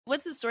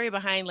what's the story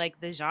behind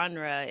like the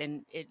genre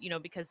and it,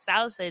 because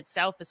salsa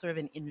itself is sort of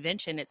an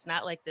invention. It's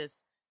not like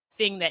this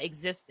thing that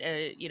exists,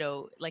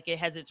 like it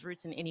has its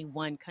roots in any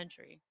one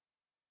country.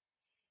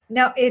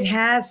 No, it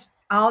has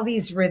all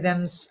these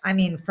rhythms. I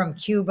mean, from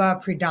Cuba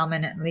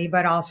predominantly,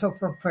 but also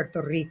from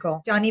Puerto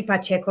Rico. Johnny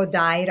Pacheco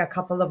died a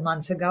couple of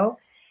months ago,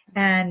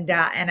 Mhm.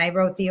 and I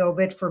wrote the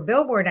obit for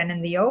Billboard. And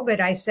in the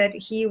obit, I said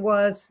he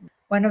was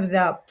one of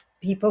the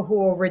people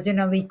who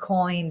originally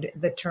coined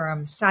the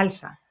term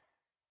salsa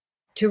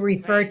to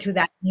refer Right. to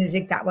that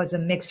music that was a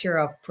mixture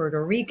of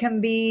Puerto Rican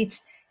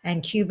beats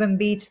and Cuban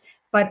beats,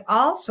 but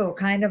also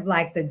kind of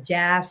like the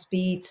jazz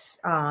beats,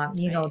 Right.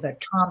 the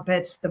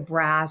trumpets, the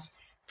brass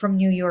from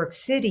New York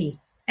City.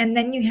 And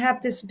then you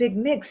have this big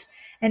mix.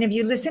 And if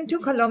you listen to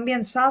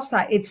Colombian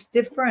salsa, it's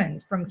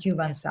different from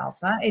Cuban Yeah.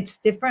 salsa, it's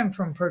different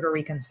from Puerto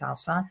Rican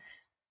salsa.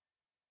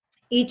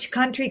 Each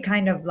country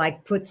kind of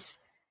like puts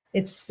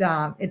its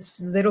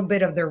little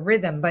bit of their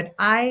rhythm, but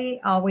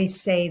I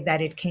always say that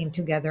it came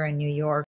together in New York.